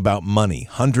is all about money,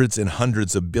 hundreds and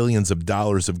hundreds of billions of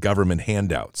dollars of government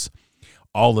handouts.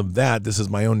 All of that, this is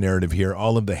my own narrative here,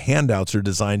 all of the handouts are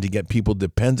designed to get people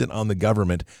dependent on the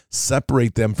government,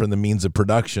 separate them from the means of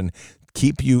production,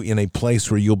 keep you in a place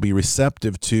where you'll be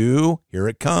receptive to, here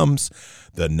it comes,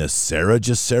 the NESARA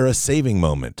GESARA saving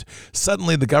moment.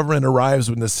 Suddenly the government arrives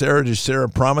with NESARA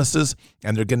GESARA promises,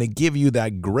 and they're going to give you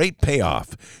that great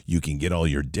payoff. You can get all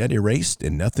your debt erased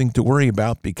and nothing to worry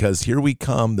about, because here we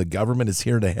come. The government is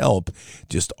here to help.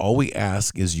 Just all we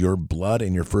ask is your blood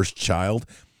and your first child,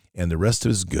 and the rest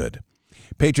is good.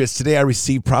 Patriots, today I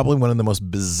received probably one of the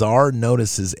most bizarre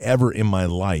notices ever in my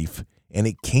life, and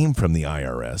it came from the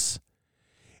IRS.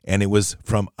 And it was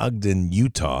from Ogden,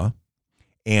 Utah.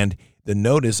 And the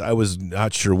notice, I was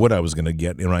not sure what I was going to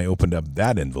get when I opened up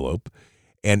that envelope.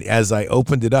 And as I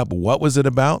opened it up, what was it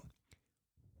about?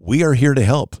 We are here to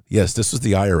help. Yes, this was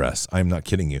the IRS. I'm not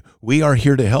kidding you. We are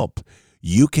here to help.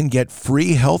 You can get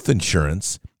free health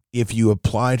insurance if you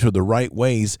apply to the right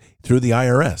ways through the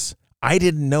IRS. I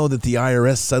didn't know that the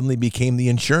IRS suddenly became the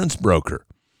insurance broker,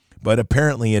 but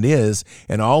apparently it is.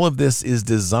 And all of this is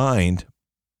designed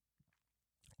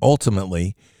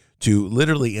ultimately to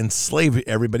literally enslave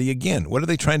everybody again. What are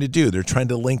they trying to do? They're trying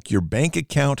to link your bank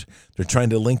account. They're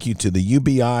trying to link you to the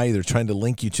UBI. They're trying to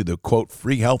link you to the, quote,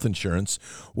 free health insurance,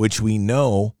 which we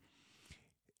know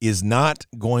is not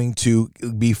going to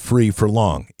be free for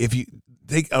long.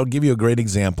 I'll give you a great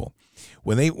example.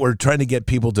 When they were trying to get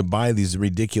people to buy these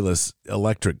ridiculous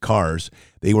electric cars,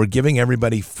 they were giving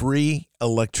everybody free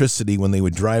electricity when they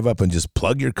would drive up and just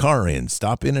plug your car in,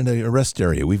 stop in a rest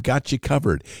area. We've got you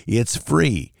covered. It's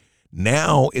free.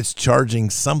 Now it's charging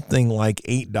something like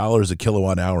 $8 a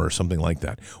kilowatt hour or something like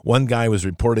that. One guy was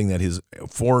reporting that his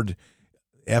Ford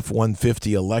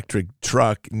F-150 electric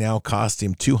truck now cost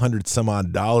him $200 some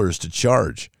odd to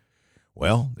charge.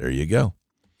 Well, there you go.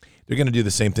 They're going to do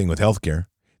the same thing with healthcare.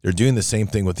 They're doing the same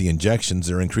thing with the injections.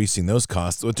 They're increasing those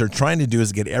costs. What they're trying to do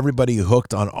is get everybody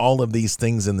hooked on all of these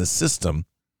things in the system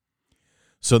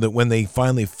so that when they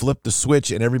finally flip the switch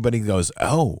and everybody goes,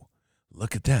 oh,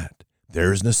 look at that.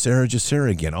 There's NESARA GESARA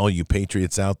again. All you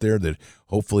patriots out there that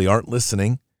hopefully aren't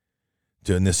listening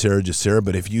to NESARA GESARA,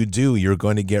 but if you do, you're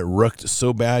going to get rooked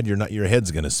so bad your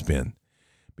head's going to spin.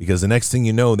 Because the next thing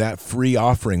you know, that free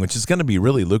offering, which is going to be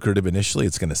really lucrative initially,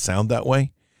 it's going to sound that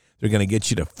way. They're going to get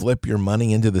you to flip your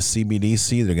money into the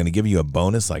CBDC. They're going to give you a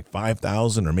bonus like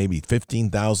 $5,000 or maybe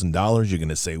 $15,000. You're going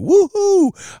to say,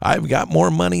 woohoo, I've got more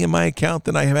money in my account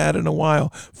than I have had in a while.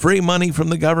 Free money from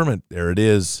the government. There it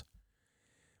is.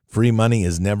 Free money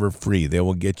is never free. They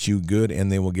will get you good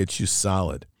and they will get you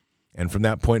solid. And from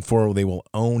that point forward, they will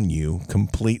own you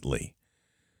completely.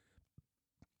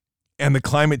 And the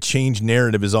climate change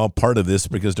narrative is all part of this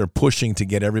because they're pushing to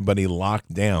get everybody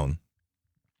locked down.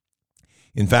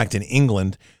 In fact, in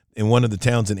England, in one of the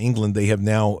towns in England, they have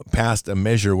now passed a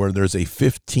measure where there's a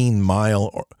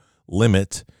 15-mile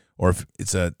limit, or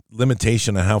it's a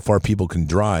limitation on how far people can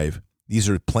drive. These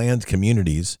are planned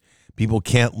communities. People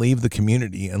can't leave the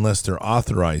community unless they're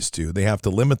authorized to. They have to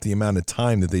limit the amount of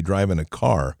time that they drive in a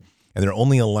car, and they're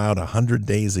only allowed 100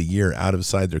 days a year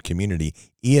outside their community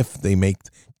if they make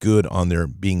good on their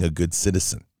being a good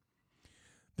citizen.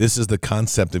 This is the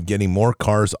concept of getting more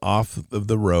cars off of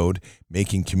the road,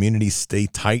 making communities stay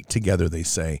tight together, they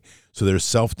say, so they're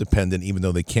self-dependent even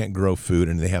though they can't grow food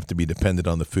and they have to be dependent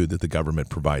on the food that the government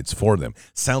provides for them.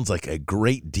 Sounds like a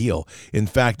great deal. In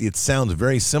fact, it sounds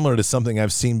very similar to something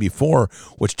I've seen before,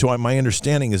 which to my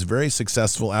understanding is very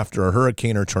successful after a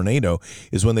hurricane or tornado,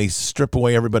 is when they strip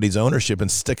away everybody's ownership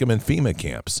and stick them in FEMA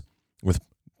camps with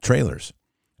trailers.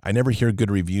 I never hear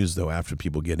good reviews, though, after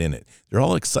people get in it. They're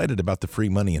all excited about the free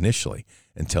money initially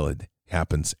until it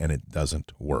happens and it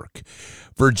doesn't work.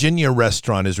 Virginia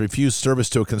restaurant has refused service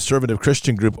to a conservative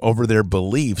Christian group over their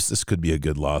beliefs. This could be a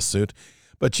good lawsuit.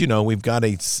 But, you know, we've got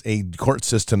a court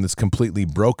system that's completely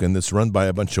broken, that's run by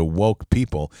a bunch of woke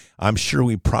people. I'm sure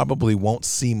we probably won't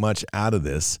see much out of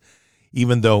this,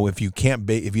 even though if you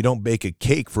don't bake a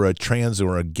cake for a trans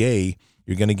or a gay,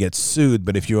 you're going to get sued.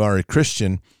 But if you are a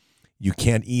Christian, you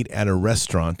can't eat at a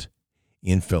restaurant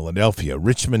in Philadelphia.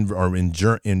 Richmond,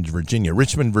 Virginia,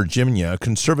 a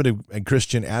conservative and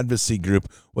Christian advocacy group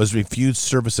was refused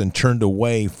service and turned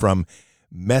away from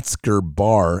Metzger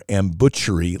Bar and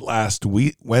Butchery last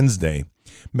Wednesday.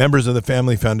 Members of the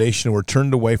Family Foundation were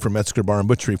turned away from Metzger Bar and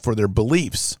Butchery for their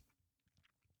beliefs.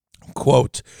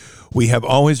 Quote, "We have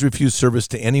always refused service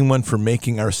to anyone for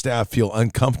making our staff feel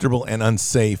uncomfortable and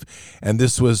unsafe, and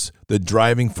this was the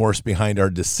driving force behind our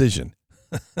decision."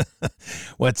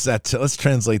 What's that? Let's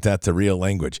translate that to real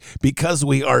language. Because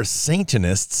we are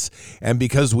Satanists and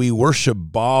because we worship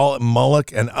Baal,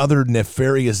 Moloch, and other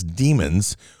nefarious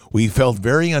demons, we felt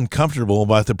very uncomfortable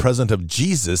about the presence of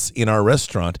Jesus in our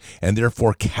restaurant and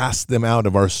therefore cast them out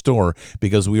of our store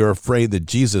because we were afraid that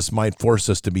Jesus might force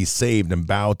us to be saved and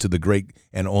bow to the great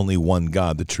and only one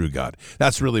God, the true God.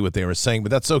 That's really what they were saying,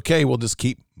 but that's okay. We'll just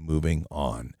keep moving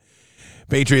on.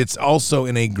 Patriots, also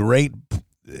in a great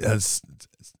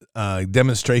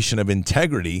demonstration of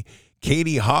integrity,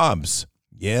 Katie Hobbs.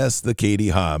 Yes, the Katie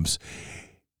Hobbs.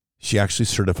 She actually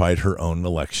certified her own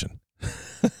election.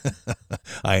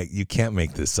 You can't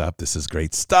make this up. This is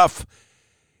great stuff.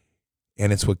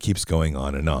 And it's what keeps going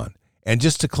on and on. And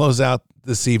just to close out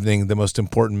this evening, the most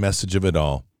important message of it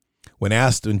all, when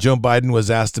Joe Biden was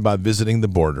asked about visiting the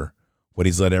border, what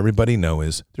he's let everybody know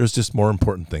is there's just more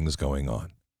important things going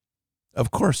on. Of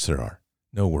course there are.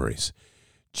 No worries,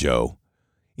 Joe.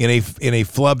 In a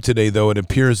flub today, though, it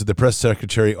appears that the press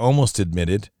secretary almost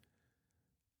admitted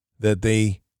that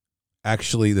the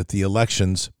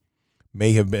elections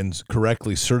may have been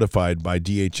correctly certified by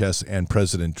DHS and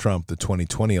President Trump, the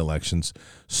 2020 elections.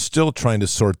 Still trying to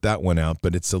sort that one out,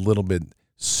 but it's a little bit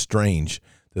strange,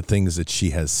 the things that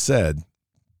she has said.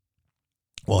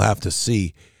 We'll have to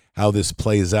see how this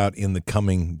plays out in the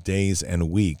coming days and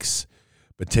weeks.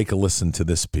 But take a listen to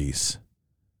this piece.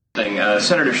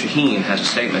 Senator Shaheen has a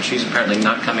statement. She's apparently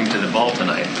not coming to the ball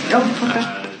tonight. Oh,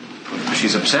 okay.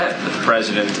 She's upset that the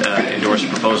president endorsed a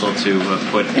proposal to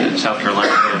put South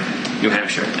Carolina in New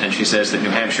Hampshire, and she says that New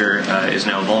Hampshire is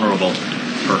now vulnerable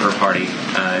for her party.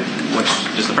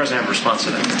 Does the president have a response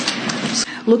to that?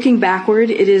 Looking backward,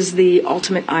 it is the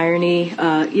ultimate irony,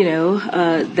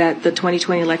 that the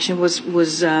 2020 election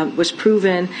was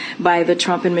proven by the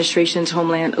Trump administration's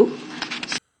Homeland.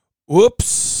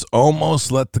 Whoops!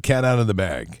 Almost let the cat out of the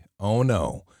bag. Oh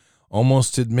no.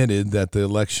 Almost admitted that the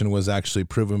election was actually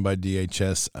proven by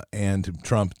DHS and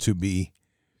Trump to be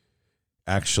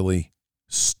actually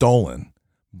stolen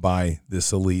by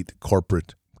this elite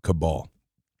corporate cabal.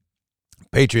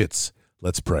 Patriots,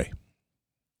 let's pray.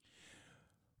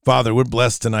 Father, we're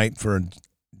blessed tonight for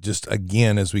just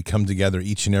again as we come together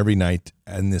each and every night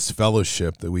in this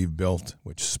fellowship that we've built,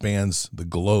 which spans the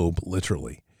globe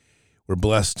literally. We're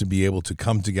blessed to be able to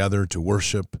come together to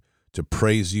worship, to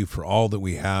praise you for all that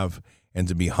we have, and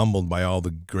to be humbled by all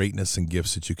the greatness and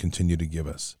gifts that you continue to give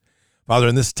us. Father,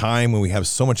 in this time when we have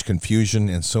so much confusion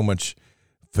and so much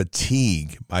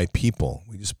fatigue by people,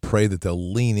 we just pray that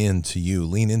they'll lean into you,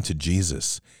 lean into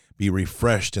Jesus, be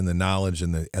refreshed in the knowledge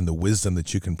and the wisdom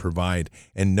that you can provide,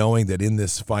 and knowing that in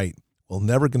this fight, we're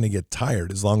never going to get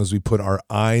tired as long as we put our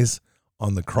eyes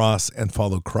on the cross and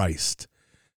follow Christ.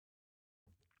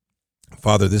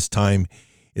 Father, this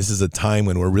is a time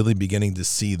when we're really beginning to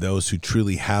see those who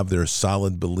truly have their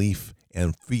solid belief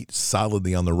and feet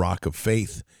solidly on the rock of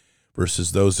faith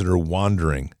versus those that are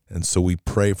wandering. And so we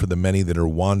pray for the many that are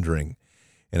wandering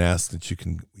and ask that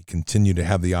we continue to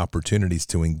have the opportunities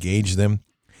to engage them,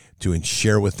 to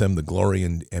share with them the glory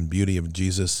and beauty of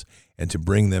Jesus, and to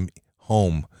bring them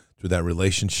home through that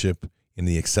relationship in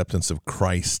the acceptance of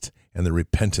Christ and the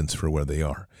repentance for where they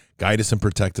are. Guide us and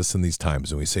protect us in these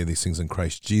times. And we say these things in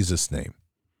Christ Jesus' name.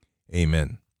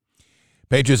 Amen.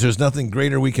 Patriots, there's nothing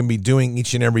greater we can be doing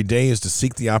each and every day is to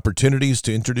seek the opportunities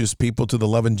to introduce people to the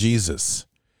love of Jesus.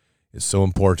 It's so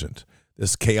important.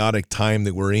 This chaotic time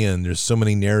that we're in, there's so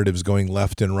many narratives going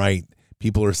left and right.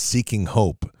 People are seeking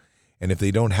hope. And if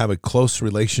they don't have a close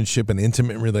relationship, an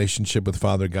intimate relationship with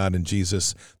Father God and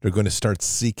Jesus, they're going to start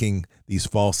seeking these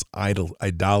false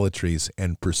idolatries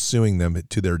and pursuing them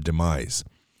to their demise.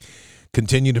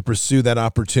 Continue to pursue that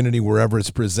opportunity wherever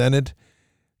it's presented,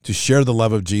 to share the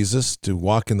love of Jesus, to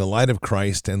walk in the light of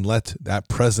Christ, and let that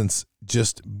presence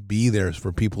just be there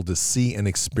for people to see and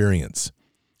experience.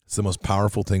 It's the most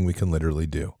powerful thing we can literally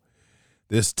do.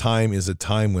 This time is a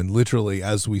time when literally,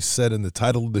 as we said in the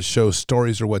title of the show,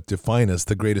 stories are what define us.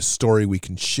 The greatest story we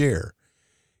can share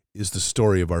is the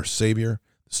story of our Savior,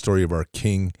 the story of our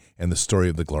King, and the story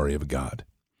of the glory of God.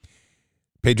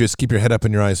 Patriots, keep your head up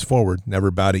and your eyes forward.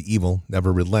 Never bow to evil.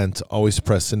 Never relent. Always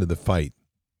press into the fight.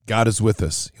 God is with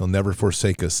us. He'll never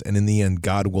forsake us. And in the end,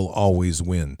 God will always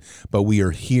win. But we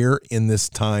are here in this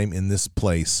time, in this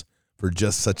place, for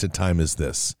just such a time as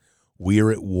this. We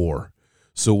are at war.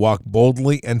 So walk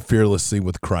boldly and fearlessly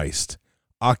with Christ.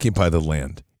 Occupy the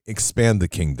land. Expand the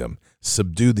kingdom.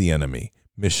 Subdue the enemy.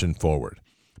 Mission forward.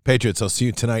 Patriots, I'll see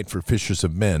you tonight for Fishers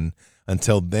of Men.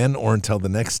 Until then or until the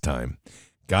next time,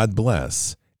 God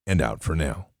bless and out for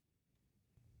now.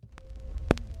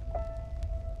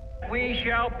 We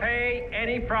shall pay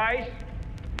any price,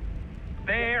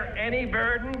 bear any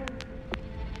burden,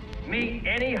 meet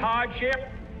any hardship,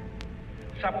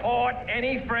 support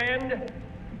any friend,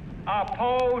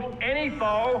 oppose any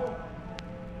foe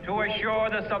to assure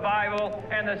the survival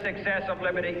and the success of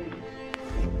liberty.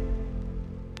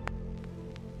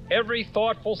 Every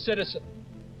thoughtful citizen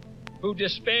who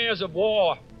despairs of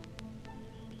war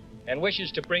and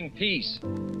wishes to bring peace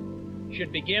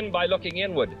should begin by looking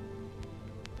inward,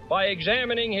 by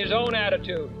examining his own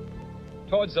attitude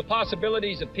towards the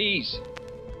possibilities of peace.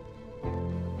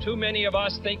 Too many of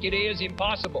us think it is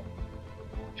impossible.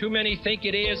 Too many think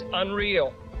it is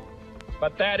unreal.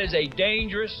 But that is a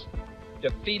dangerous,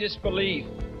 defeatist belief.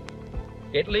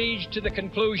 It leads to the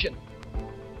conclusion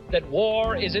that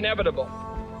war is inevitable,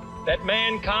 that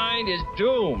mankind is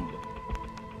doomed,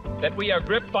 that we are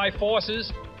gripped by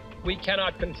forces we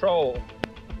cannot control.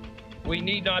 We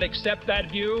need not accept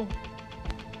that view.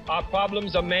 Our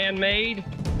problems are man-made,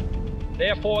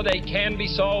 therefore they can be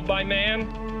solved by man,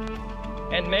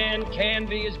 and man can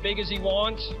be as big as he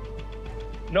wants.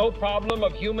 No problem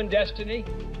of human destiny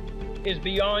is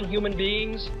beyond human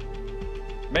beings.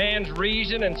 Man's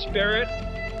reason and spirit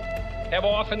have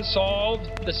often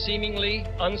solved the seemingly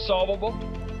unsolvable,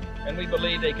 and we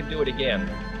believe they can do it again.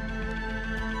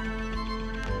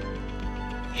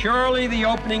 Surely the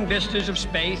opening vistas of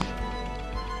space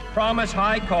promise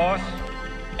high costs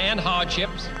and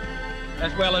hardships,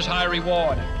 as well as high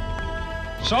reward.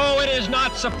 So it is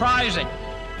not surprising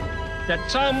that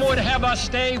some would have us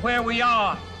stay where we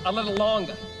are a little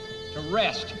longer, to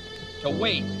rest, to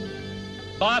wait.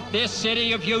 But this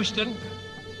city of Houston,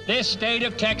 this state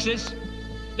of Texas,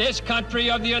 this country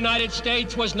of the United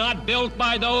States was not built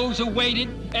by those who waited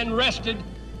and rested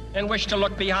and wished to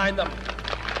look behind them.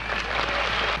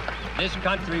 This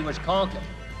country was conquered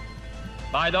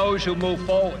by those who move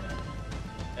forward,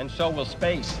 and so will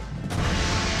space.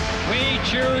 We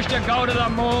choose to go to the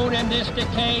moon in this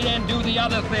decade and do the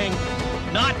other thing,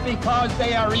 not because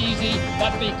they are easy,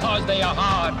 but because they are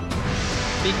hard.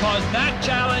 Because that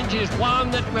challenge is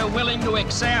one that we're willing to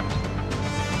accept.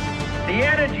 The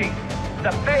energy,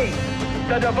 the faith,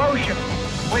 the devotion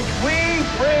which we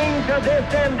bring to this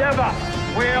endeavor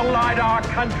will light our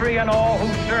country and all who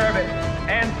serve it.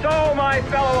 And so, my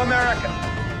fellow Americans,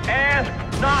 ask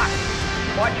not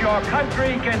what your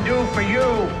country can do for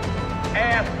you.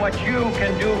 Ask what you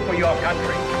can do for your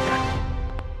country.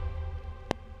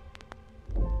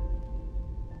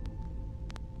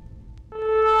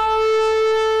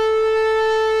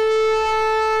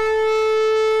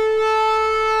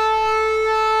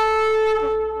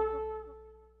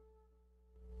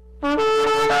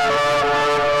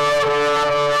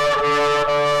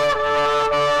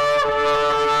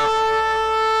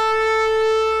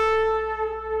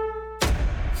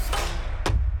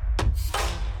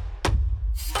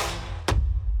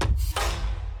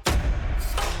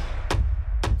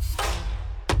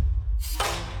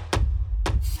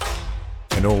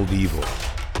 An old evil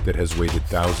that has waited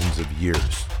thousands of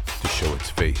years to show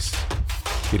its face.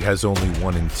 It has only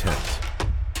one intent: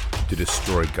 to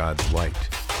destroy God's light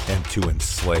and to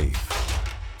enslave.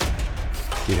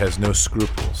 It has no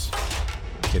scruples.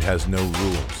 It has no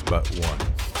rules but one: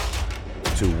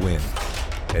 to win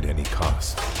at any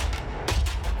cost.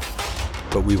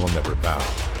 But we will never bow,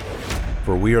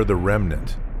 for we are the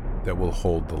remnant that will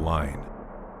hold the line.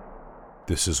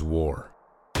 This is war.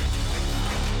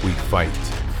 We fight,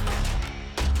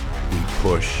 we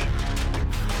push,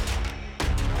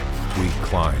 we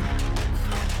climb.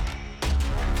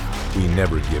 We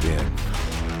never give in.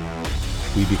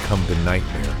 We become the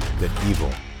nightmare that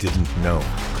evil didn't know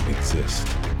could exist.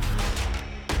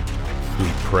 We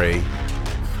pray,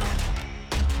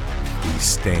 we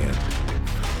stand.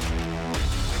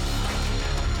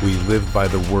 We live by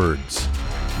the words,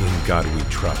 "In God we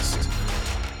trust."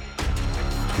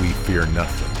 We fear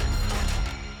nothing.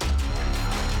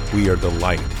 We are the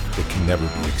light that can never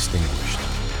be extinguished.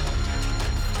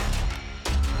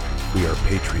 We are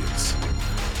patriots.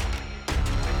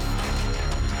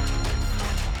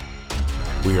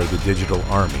 We are the digital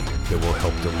army that will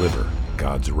help deliver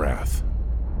God's wrath.